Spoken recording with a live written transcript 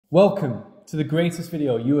Welcome to the greatest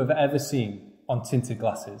video you have ever seen on tinted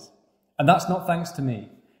glasses. And that's not thanks to me,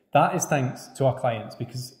 that is thanks to our clients,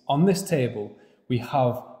 because on this table we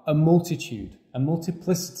have a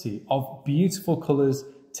multiplicity of beautiful colours,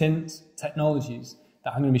 tints, technologies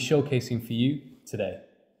that I'm going to be showcasing for you today.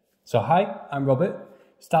 So hi, I'm Robert,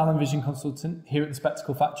 Style and Vision Consultant here at the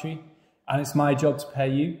Spectacle Factory, and it's my job to pair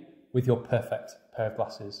you with your perfect pair of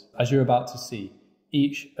glasses. As you're about to see,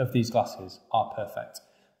 each of these glasses are perfect.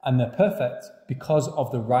 And they're perfect because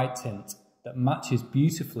of the right tint that matches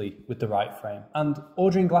beautifully with the right frame. And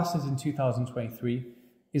ordering glasses in 2023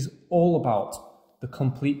 is all about the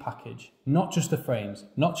complete package, not just the frames,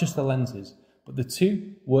 not just the lenses, but the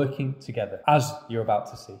two working together, as you're about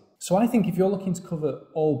to see. So I think if you're looking to cover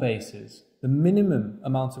all bases, the minimum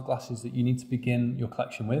amount of glasses that you need to begin your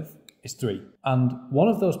collection with is 3. And one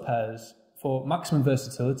of those pairs for maximum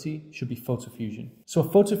versatility should be PhotoFusion. So a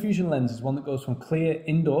PhotoFusion lens is one that goes from clear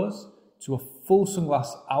indoors to a full sunglass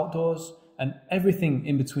outdoors and everything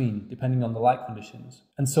in between, depending on the light conditions.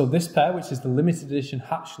 And so this pair, which is the limited edition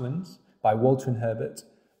Hatch lens by Walter & Herbert,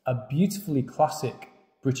 a beautifully classic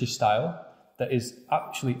British style that is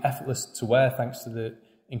actually effortless to wear thanks to the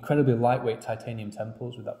incredibly lightweight titanium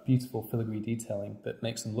temples with that beautiful filigree detailing that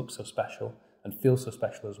makes them look so special and feel so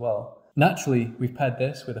special as well. Naturally, we've paired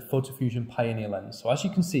this with a PhotoFusion Pioneer lens. So as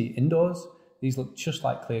you can see, indoors, these look just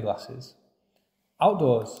like clear glasses.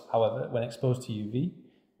 Outdoors, however, when exposed to UV,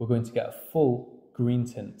 we're going to get a full green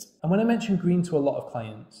tint. And when I mention green to a lot of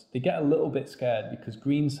clients, they get a little bit scared because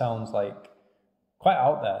green sounds like quite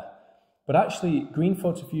out there. But actually, green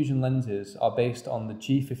PhotoFusion lenses are based on the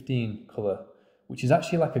G15 colour, which is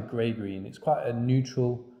actually like a grey green. It's quite a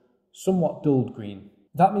neutral, somewhat dulled green.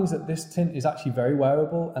 That means that this tint is actually very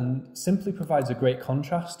wearable and simply provides a great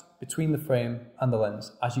contrast between the frame and the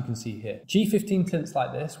lens, as you can see here. G15 tints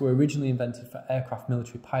like this were originally invented for aircraft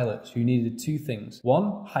military pilots who needed 2 things.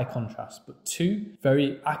 1, high contrast, but 2,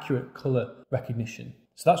 very accurate colour recognition.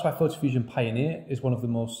 So that's why PhotoFusion Pioneer is one of the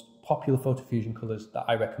most popular PhotoFusion colours that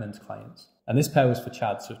I recommend to clients. And this pair was for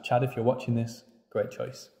Chad, so Chad, if you're watching this, great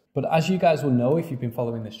choice. But as you guys will know if you've been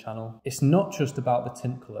following this channel, it's not just about the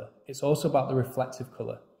tint colour, it's also about the reflective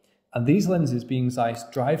colour. And these lenses, being Zeiss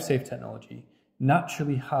drive safe technology,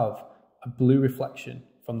 naturally have a blue reflection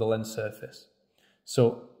from the lens surface.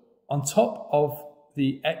 So on top of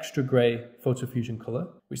the extra grey PhotoFusion colour,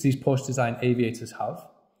 which these Porsche design aviators have,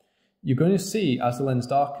 you're going to see as the lens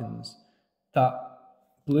darkens that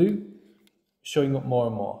blue showing up more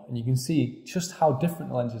and more. And you can see just how different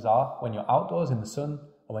the lenses are when you're outdoors in the sun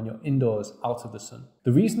or when you're indoors out of the sun.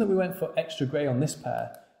 The reason that we went for extra grey on this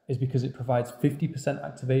pair is because it provides 50%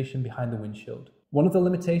 activation behind the windshield. One of the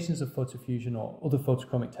limitations of PhotoFusion or other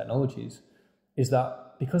photochromic technologies is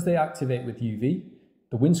that because they activate with UV,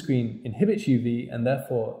 the windscreen inhibits UV and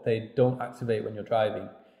therefore they don't activate when you're driving.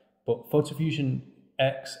 But PhotoFusion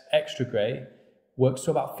X extra grey works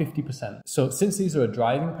to about 50%. So since these are a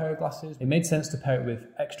driving pair of glasses, it made sense to pair it with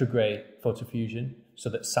extra grey PhotoFusion so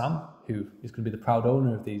that Sam, who is going to be the proud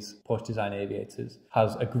owner of these Porsche design aviators,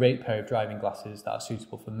 has a great pair of driving glasses that are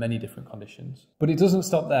suitable for many different conditions. But it doesn't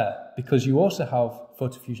stop there, because you also have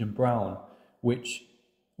PhotoFusion Brown, which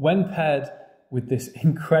when paired with this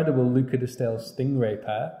incredible Luca de Stale Stingray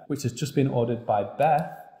pair, which has just been ordered by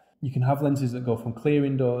Beth, you can have lenses that go from clear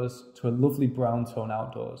indoors to a lovely brown tone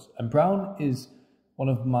outdoors. And brown is one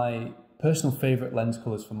of my personal favourite lens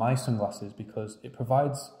colours for my sunglasses because it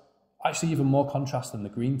provides actually even more contrast than the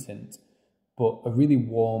green tint, but a really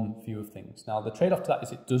warm view of things. Now, the trade-off to that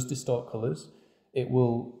is it does distort colours, it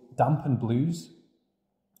will dampen blues,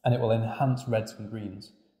 and it will enhance reds and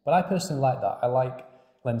greens. But I personally like that. I like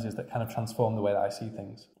lenses that kind of transform the way that I see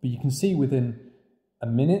things. But you can see within a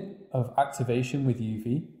minute of activation with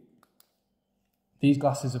UV, these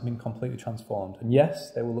glasses have been completely transformed. And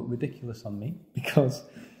yes, they will look ridiculous on me because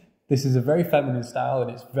this is a very feminine style and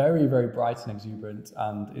it's very, very bright and exuberant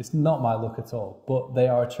and it's not my look at all, but they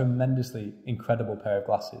are a tremendously incredible pair of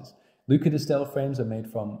glasses. Luca de Stale frames are made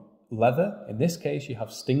from leather. In this case, you have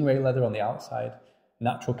Stingray leather on the outside,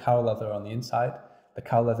 natural cow leather on the inside. The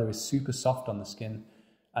cow leather is super soft on the skin.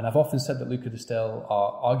 And I've often said that Luca de Stale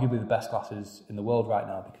are arguably the best glasses in the world right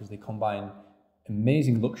now because they combine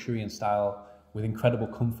amazing luxury and style with incredible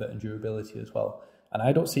comfort and durability as well. And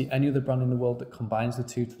I don't see any other brand in the world that combines the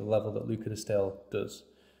two to the level that Luca de Stale does.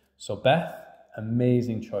 So Beth,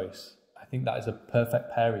 amazing choice. I think that is a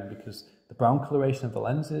perfect pairing because the brown coloration of the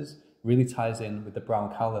lenses really ties in with the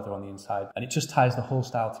brown cow leather on the inside and it just ties the whole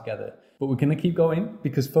style together. But we're going to keep going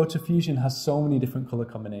because PhotoFusion has so many different color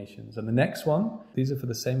combinations. And the next one, these are for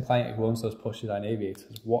the same client who owns those Porsche design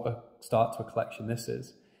aviators. What a start to a collection this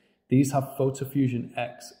is. These have PhotoFusion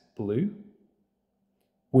X blue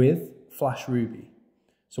with flash ruby.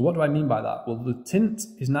 So what do I mean by that? Well, the tint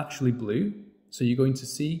is naturally blue, so you're going to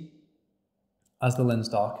see as the lens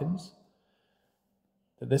darkens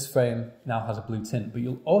that this frame now has a blue tint, but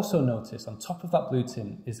you'll also notice on top of that blue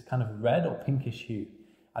tint is a kind of red or pinkish hue,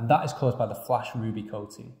 and that is caused by the flash ruby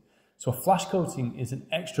coating. So a flash coating is an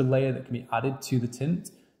extra layer that can be added to the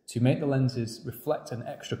tint to make the lenses reflect an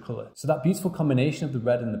extra color. So that beautiful combination of the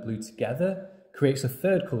red and the blue together creates a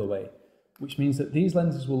third colorway, which means that these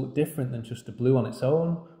lenses will look different than just the blue on its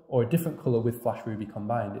own or a different color with flash ruby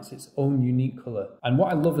combined. It's its own unique color. And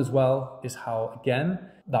what I love as well is how, again,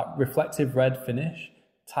 that reflective red finish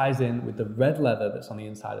ties in with the red leather that's on the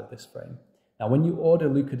inside of this frame. Now, when you order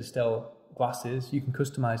Luca di Stel glasses, you can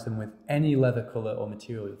customize them with any leather color or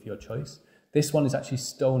material of your choice. This one is actually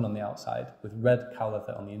stone on the outside with red cow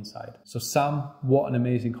leather on the inside. So Sam, what an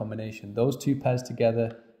amazing combination. Those two pairs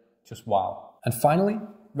together, just wow. And finally,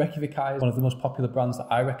 Reykjavik Eye is one of the most popular brands that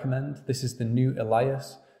I recommend. This is the new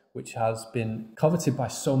Elias, which has been coveted by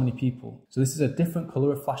so many people. So this is a different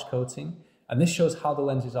color of flash coating, and this shows how the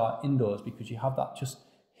lenses are indoors because you have that just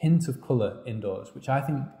hint of color indoors, which I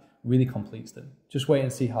think really completes them. Just wait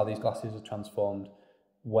and see how these glasses are transformed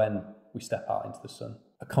when we step out into the sun.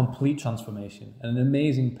 A complete transformation and an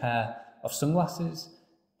amazing pair of sunglasses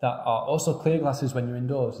that are also clear glasses when you're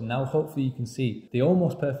indoors. And now hopefully you can see the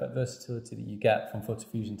almost perfect versatility that you get from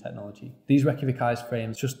PhotoFusion technology. These Reykjavik Eye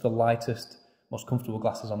frames, just the lightest, most comfortable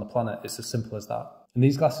glasses on the planet. It's as simple as that. And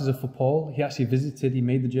these glasses are for Paul. He actually visited, he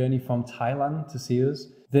made the journey from Thailand to see us.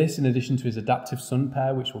 This, in addition to his adaptive sun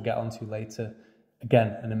pair, which we'll get onto later.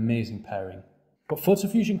 Again, an amazing pairing. But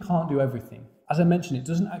PhotoFusion can't do everything. As I mentioned, it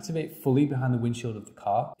doesn't activate fully behind the windshield of the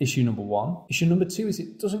car. Issue number one. Issue number two is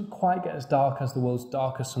it doesn't quite get as dark as the world's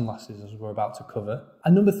darkest sunglasses as we're about to cover.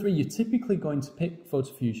 And number three, you're typically going to pick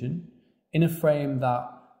PhotoFusion in a frame that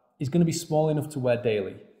is going to be small enough to wear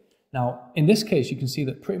daily. Now, in this case, you can see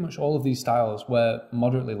that pretty much all of these styles were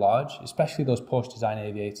moderately large, especially those Porsche design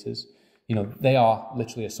aviators. You know, they are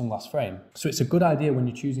literally a sunglass frame. So it's a good idea when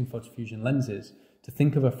you're choosing PhotoFusion lenses to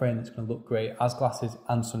think of a frame that's going to look great as glasses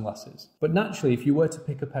and sunglasses. But naturally, if you were to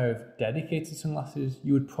pick a pair of dedicated sunglasses,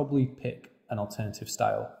 you would probably pick an alternative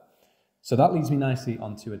style. So that leads me nicely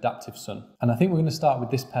onto adaptive sun. And I think we're going to start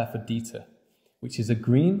with this pair for Dieter, which is a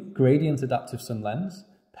green gradient adaptive sun lens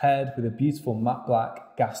paired with a beautiful matte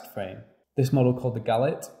black gassed frame. This model called the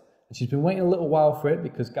Gallet, and she's been waiting a little while for it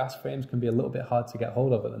because gas frames can be a little bit hard to get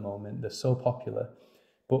hold of at the moment. They're so popular.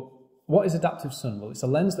 But what is adaptive sun? Well, it's a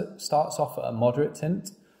lens that starts off at a moderate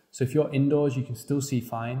tint. So if you're indoors, you can still see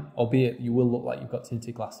fine, albeit you will look like you've got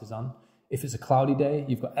tinted glasses on. If it's a cloudy day,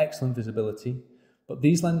 you've got excellent visibility. But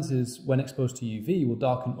these lenses, when exposed to UV, will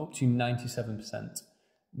darken up to 97%,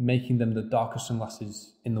 making them the darkest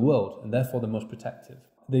sunglasses in the world, and therefore the most protective.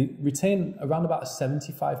 They retain around about a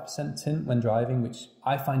 75% tint when driving, which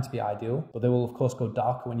I find to be ideal, but they will of course go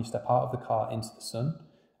darker when you step out of the car into the sun.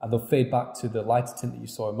 And they'll fade back to the lighter tint that you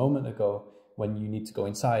saw a moment ago when you need to go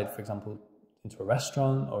inside, for example, into a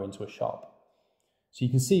restaurant or into a shop. So you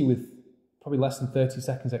can see with probably less than 30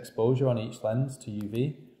 seconds exposure on each lens to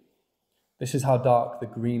UV, this is how dark the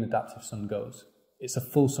green adaptive sun goes. It's a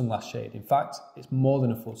full sunglass shade. In fact, it's more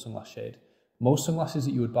than a full sunglass shade. Most sunglasses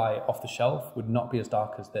that you would buy off the shelf would not be as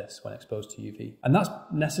dark as this when exposed to UV. And that's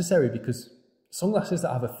necessary because sunglasses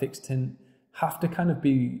that have a fixed tint have to kind of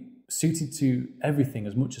be suited to everything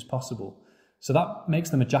as much as possible. So that makes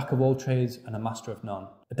them a jack of all trades and a master of none.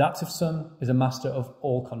 Adaptive sun is a master of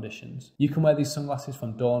all conditions. You can wear these sunglasses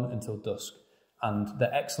from dawn until dusk, and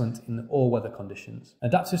they're excellent in all weather conditions.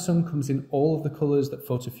 Adaptive sun comes in all of the colors that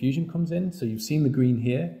PhotoFusion comes in. So you've seen the green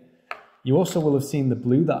here. You also will have seen the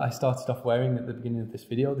blue that I started off wearing at the beginning of this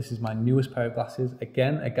video. This is my newest pair of glasses.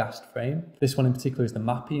 Again, a gassed frame. This one in particular is the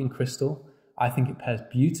Mappy in crystal. I think it pairs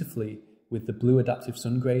beautifully with the blue adaptive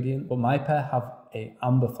sun gradient, but my pair have a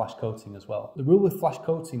amber flash coating as well. The rule with flash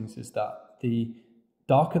coatings is that the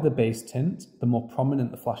darker the base tint, the more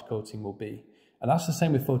prominent the flash coating will be. And that's the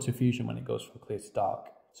same with PhotoFusion when it goes from clear to dark.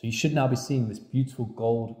 So you should now be seeing this beautiful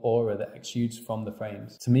gold aura that exudes from the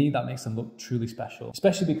frames. To me, that makes them look truly special,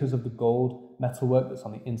 especially because of the gold metalwork that's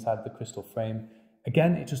on the inside of the crystal frame.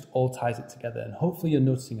 Again, it just all ties it together, and hopefully you're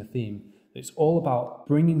noticing a theme. It's all about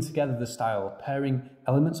bringing together the style, pairing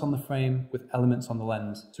elements on the frame with elements on the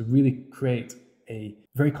lens to really create a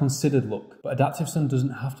very considered look. But adaptive sun doesn't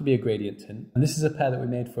have to be a gradient tint. And this is a pair that we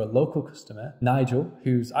made for a local customer, Nigel,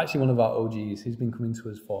 who's actually one of our OGs. He's been coming to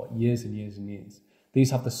us for years and years and years.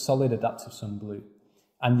 These have the solid adaptive sun blue.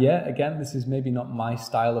 And yeah, again, this is maybe not my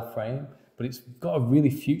style of frame, but but it's got a really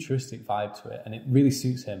futuristic vibe to it and it really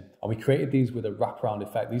suits him. And we created these with a wraparound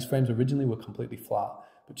effect. These frames originally were completely flat,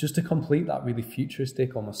 but just to complete that really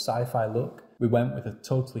futuristic, almost sci-fi look, we went with a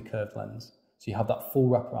totally curved lens. So you have that full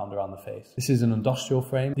wraparound around the face. This is an industrial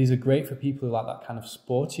frame. These are great for people who like that kind of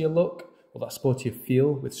sportier look or that sportier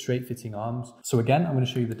feel with straight fitting arms. So again, I'm going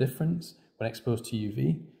to show you the difference when exposed to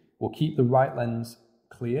UV. We'll keep the right lens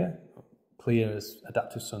clear as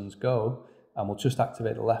adaptive suns go, and we'll just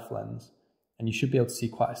activate the left lens. And you should be able to see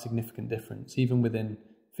quite a significant difference, even within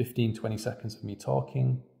 15-20 seconds of me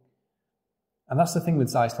talking. And that's the thing with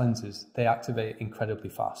Zeiss lenses, they activate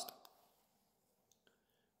incredibly fast.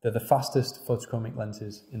 They're the fastest photochromic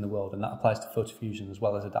lenses in the world, and that applies to PhotoFusion as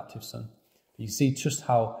well as adaptive sun. You see just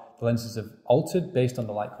how the lenses have altered based on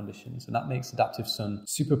the light conditions, and that makes adaptive sun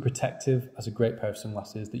super protective as a great pair of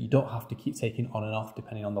sunglasses that you don't have to keep taking on and off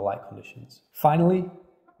depending on the light conditions. Finally,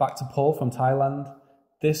 back to Paul from Thailand.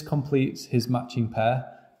 This completes his matching pair.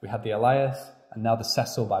 We had the Elias and now the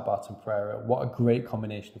Cecil by Barton Pereira. What a great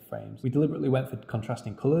combination of frames. We deliberately went for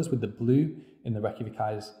contrasting colours with the blue in the Reykjavik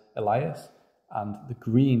Eyes Elias and the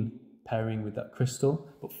green pairing with that crystal,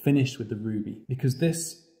 but finished with the ruby. Because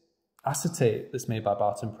this acetate that's made by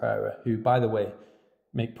Barton Pereira, who, by the way,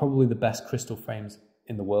 make probably the best crystal frames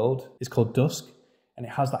in the world, is called Dusk, and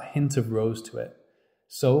it has that hint of rose to it.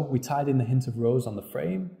 So we tied in the hint of rose on the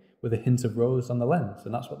frame with a hint of rose on the lens,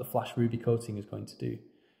 and that's what the flash ruby coating is going to do.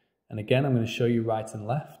 And again, I'm going to show you right and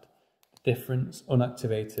left, the difference,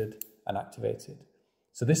 unactivated and activated.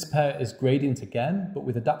 So this pair is gradient again, but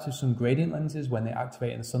with adaptive sun gradient lenses, when they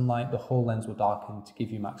activate in the sunlight, the whole lens will darken to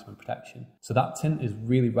give you maximum protection. So that tint is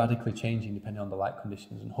really radically changing depending on the light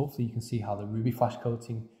conditions, and hopefully you can see how the ruby flash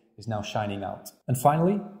coating is now shining out. And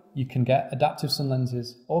finally, you can get adaptive sun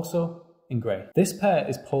lenses also in grey. This pair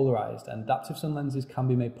is polarized, and adaptive sun lenses can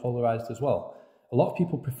be made polarized as well. A lot of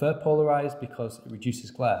people prefer polarized because it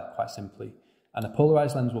reduces glare, quite simply, and a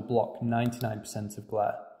polarized lens will block 99% of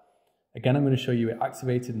glare. Again, I'm going to show you it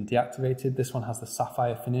activated and deactivated. This one has the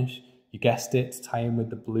sapphire finish. You guessed it, to tie in with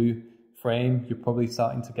the blue frame. You're probably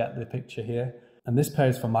starting to get the picture here. And this pair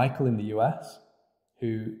is for Michael in the US,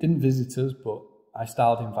 who didn't visit us, but I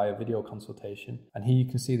styled him via video consultation. And here you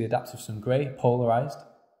can see the adaptive sun grey, polarized,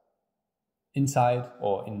 inside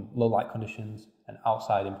or in low light conditions and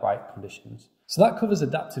outside in bright conditions. So that covers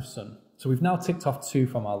adaptive sun. So we've now ticked off 2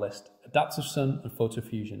 from our list, adaptive sun and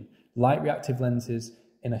PhotoFusion, light reactive lenses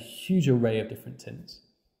in a huge array of different tints.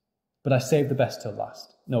 But I saved the best till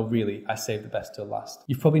last. No, really, I saved the best till last.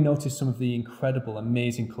 You've probably noticed some of the incredible,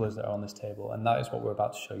 amazing colours that are on this table, and that is what we're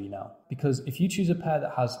about to show you now. Because if you choose a pair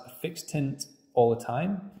that has a fixed tint all the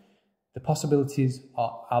time, the possibilities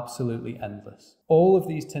are absolutely endless. All of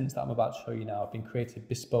these tints that I'm about to show you now have been created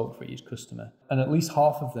bespoke for each customer, and at least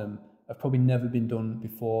half of them have probably never been done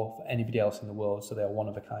before for anybody else in the world, so they are one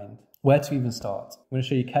of a kind. Where to even start? I'm going to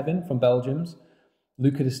show you Kevin from Belgium's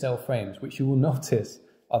Luca de Stijl frames, which you will notice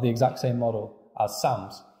are the exact same model as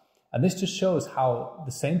Sam's. And this just shows how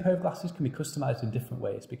the same pair of glasses can be customized in different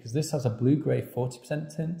ways, because this has a blue-grey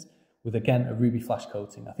 40% tint with, again, a ruby flash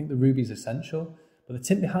coating. I think the ruby is essential, but the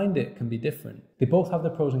tint behind it can be different. They both have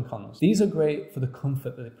their pros and cons. These are great for the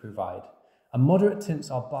comfort that they provide. And moderate tints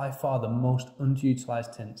are by far the most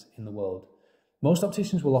underutilized tints in the world. Most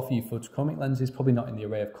opticians will offer you photochromic lenses, probably not in the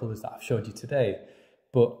array of colors that I've showed you today,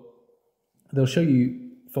 but they'll show you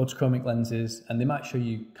photochromic lenses and they might show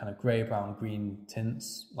you kind of grey, brown, green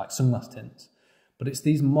tints, like sunglass tints. But it's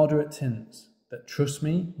these moderate tints that, trust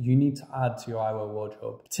me, you need to add to your eyewear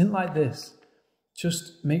wardrobe. A tint like this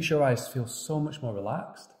just makes your eyes feel so much more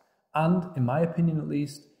relaxed. And in my opinion, at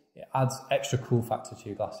least, it adds extra cool factor to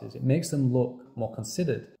your glasses. It makes them look more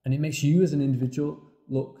considered, and it makes you as an individual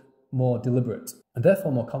look more deliberate and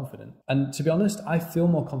therefore more confident. And to be honest, I feel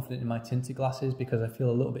more confident in my tinted glasses because I feel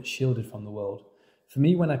a little bit shielded from the world. For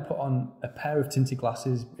me, when I put on a pair of tinted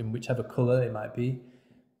glasses in whichever color it might be,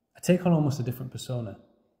 I take on almost a different persona.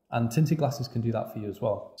 And tinted glasses can do that for you as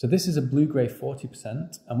well. So this is a blue-grey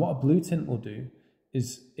 40%, and what a blue tint will do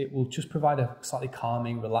is it will just provide a slightly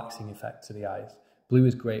calming, relaxing effect to the eyes. Blue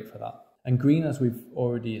is great for that. And green, as we've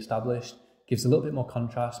already established, gives a little bit more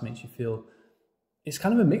contrast, makes you feel, it's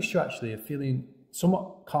kind of a mixture actually of feeling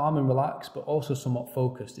somewhat calm and relaxed, but also somewhat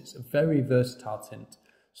focused. It's a very versatile tint.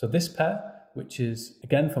 So this pair, which is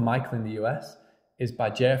again for Michael in the US, is by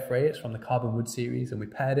J.F. Ray. It's from the Carbon Wood series, and we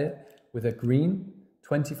paired it with a green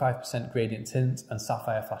 25% gradient tint and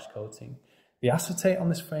sapphire flash coating. The acetate on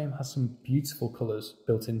this frame has some beautiful colours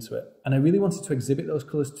built into it, and I really wanted to exhibit those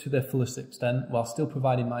colours to their fullest extent while still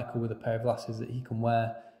providing Michael with a pair of glasses that he can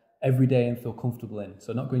wear every day and feel comfortable in,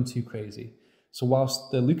 so not going too crazy. So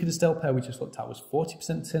whilst the Luca Distel pair we just looked at was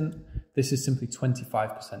 40% tint, this is simply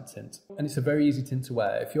 25% tint. And it's a very easy tint to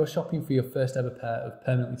wear. If you're shopping for your first ever pair of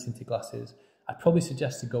permanently tinted glasses, I'd probably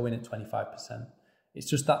suggest to go in at 25%. It's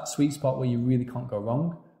just that sweet spot where you really can't go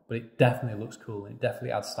wrong, but it definitely looks cool and it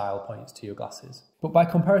definitely adds style points to your glasses. But by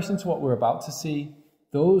comparison to what we're about to see,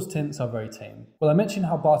 those tints are very tame. Well, I mentioned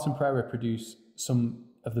how Barton Pereira produce some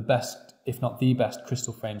of the best, if not the best,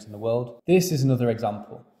 crystal frames in the world. This is another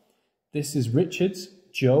example. This is Richard's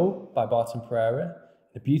Joe by Barton Pereira,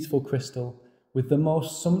 a beautiful crystal with the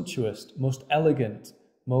most sumptuous, most elegant,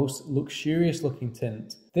 most luxurious looking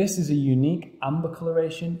tint. This is a unique amber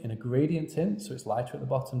coloration in a gradient tint, so it's lighter at the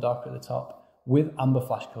bottom, darker at the top, with amber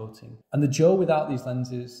flash coating. And the Joe without these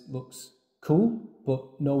lenses looks cool,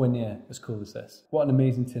 but nowhere near as cool as this. What an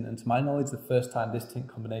amazing tint, and to my knowledge, the first time this tint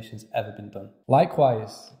combination's ever been done.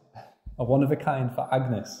 Likewise, a one of a kind for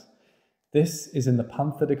Agnes. This is in the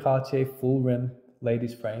Panther de Cartier full rim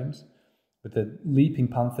ladies frames with the leaping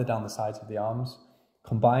panther down the sides of the arms,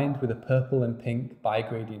 combined with a purple and pink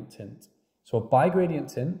bi-gradient tint. So a bi-gradient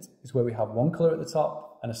tint is where we have one colour at the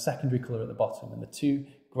top and a secondary colour at the bottom, and the two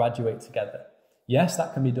graduate together. Yes,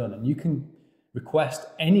 that can be done, and you can request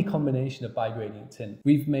any combination of bi-gradient tint.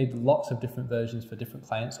 We've made lots of different versions for different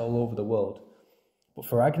clients all over the world. But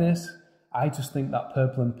for Agnes, I just think that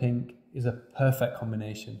purple and pink is a perfect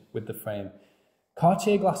combination with the frame.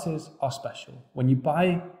 Cartier glasses are special. When you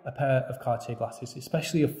buy a pair of Cartier glasses,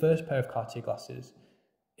 especially your first pair of Cartier glasses,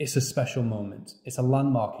 it's a special moment. It's a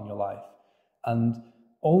landmark in your life. And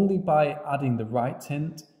only by adding the right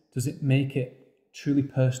tint does it make it truly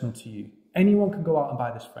personal to you. Anyone can go out and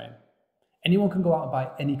buy this frame. Anyone can go out and buy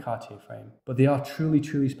any Cartier frame, but they are truly,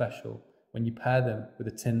 truly special when you pair them with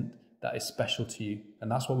a tint that is special to you.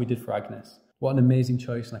 And that's what we did for Agnes. What an amazing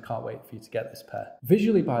choice, and I can't wait for you to get this pair.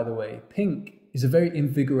 Visually, by the way, pink is a very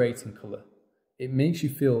invigorating colour. It makes you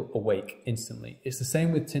feel awake instantly. It's the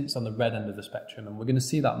same with tints on the red end of the spectrum, and we're going to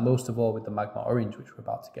see that most of all with the Magma Orange, which we're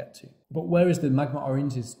about to get to. But whereas the Magma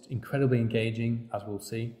Orange is incredibly engaging, as we'll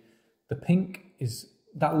see, the pink is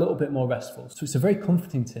that little bit more restful. So it's a very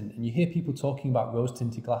comforting tint, and you hear people talking about rose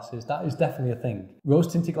tinted glasses. That is definitely a thing.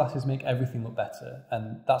 Rose tinted glasses make everything look better,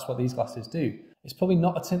 and that's what these glasses do. It's probably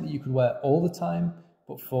not a tint that you could wear all the time,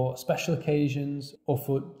 but for special occasions or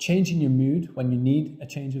for changing your mood, when you need a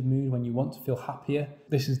change of mood, when you want to feel happier,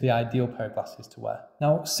 this is the ideal pair of glasses to wear.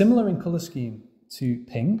 Now, similar in colour scheme to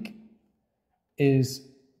pink is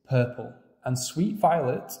purple, and Sweet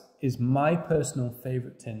Violet is my personal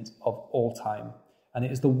favourite tint of all time. And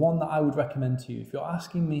it is the one that I would recommend to you. If you're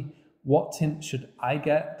asking me what tint should I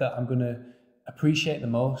get that I'm going to appreciate the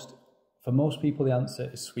most, for most people the answer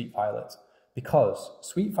is Sweet Violet. Because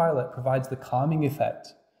Sweet Violet provides the calming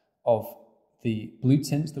effect of the blue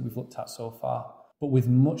tints that we've looked at so far, but with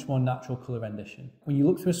much more natural colour rendition. When you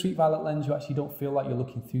look through a Sweet Violet lens, you actually don't feel like you're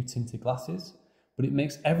looking through tinted glasses, but it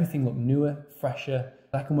makes everything look newer, fresher.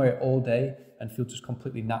 I can wear it all day and feel just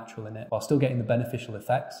completely natural in it, while still getting the beneficial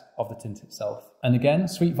effects of the tint itself. And again,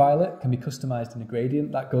 Sweet Violet can be customized in a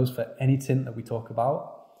gradient. That goes for any tint that we talk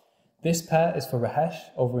about. This pair is for Rahesh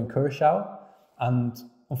over in Curacao, and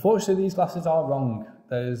unfortunately these glasses are wrong.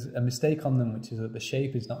 There's a mistake on them, which is that the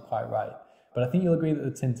shape is not quite right. But I think you'll agree that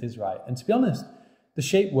the tint is right. And to be honest, the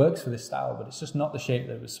shape works for this style, but it's just not the shape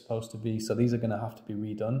that it was supposed to be, so these are gonna have to be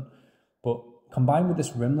redone. But combined with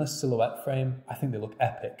this rimless silhouette frame, I think they look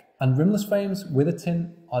epic. And rimless frames with a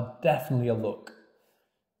tint are definitely a look.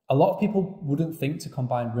 A lot of people wouldn't think to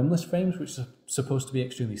combine rimless frames, which are supposed to be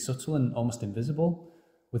extremely subtle and almost invisible,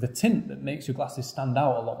 with a tint that makes your glasses stand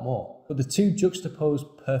out a lot more. But the two juxtapose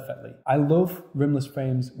perfectly. I love rimless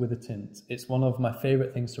frames with a tint. It's one of my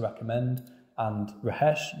favourite things to recommend, and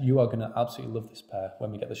Rahesh, you are gonna absolutely love this pair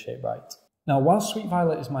when we get the shape right. Now, while Sweet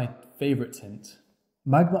Violet is my favourite tint,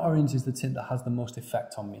 Magma Orange is the tint that has the most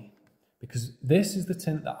effect on me, because this is the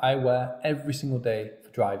tint that I wear every single day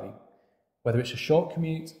for driving. Whether it's a short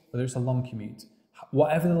commute, whether it's a long commute,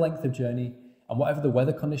 whatever the length of journey and whatever the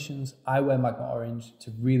weather conditions, I wear Magma Orange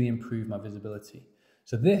to really improve my visibility.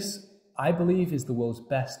 So this, I believe, is the world's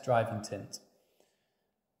best driving tint.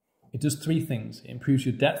 It does three things. It improves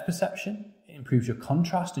your depth perception, it improves your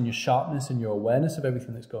contrast and your sharpness and your awareness of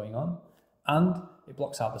everything that's going on, and it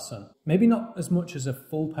blocks out the sun. Maybe not as much as a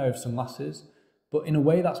full pair of sunglasses, but in a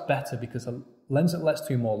way that's better, because a lens that lets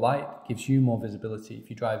through more light gives you more visibility. If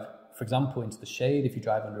you drive, for example, into the shade, if you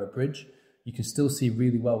drive under a bridge, you can still see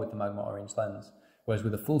really well with the Magma Orange lens. Whereas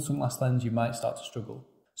with a full sunglass lens, you might start to struggle.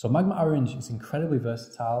 So Magma Orange is incredibly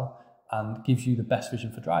versatile and gives you the best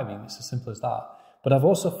vision for driving. It's as simple as that. But I've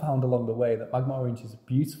also found along the way that Magma Orange is a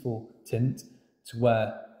beautiful tint to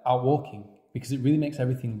wear out walking. because it really makes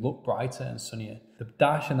everything look brighter and sunnier. The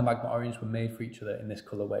dash and the magma orange were made for each other in this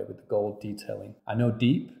colorway with the gold detailing. I know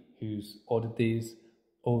Deep, who's ordered these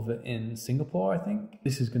over in Singapore, I think.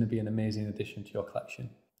 This is going to be an amazing addition to your collection.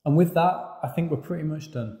 And with that, I think we're pretty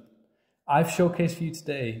much done. I've showcased for you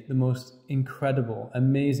today the most incredible,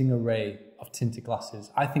 amazing array of tinted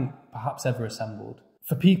glasses I think perhaps ever assembled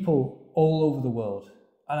for people all over the world.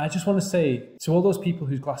 And I just want to say to all those people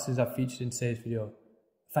whose glasses I've featured in today's video,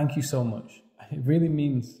 thank you so much. It really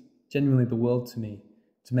means genuinely the world to me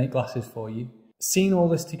to make glasses for you. Seeing all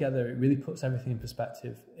this together, it really puts everything in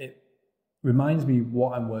perspective. It reminds me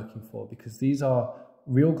what I'm working for, because these are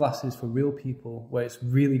real glasses for real people where it's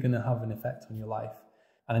really going to have an effect on your life.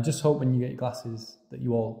 And I just hope when you get your glasses that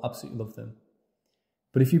you all absolutely love them.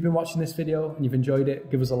 But if you've been watching this video and you've enjoyed it,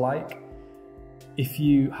 give us a like. If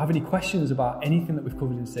you have any questions about anything that we've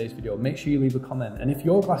covered in today's video, make sure you leave a comment. And if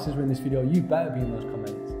your glasses were in this video, you better be in those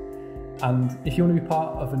comments. And if you want to be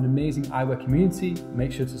part of an amazing eyewear community,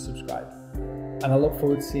 make sure to subscribe. And I look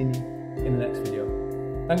forward to seeing you in the next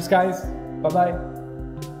video. Thanks guys, bye bye.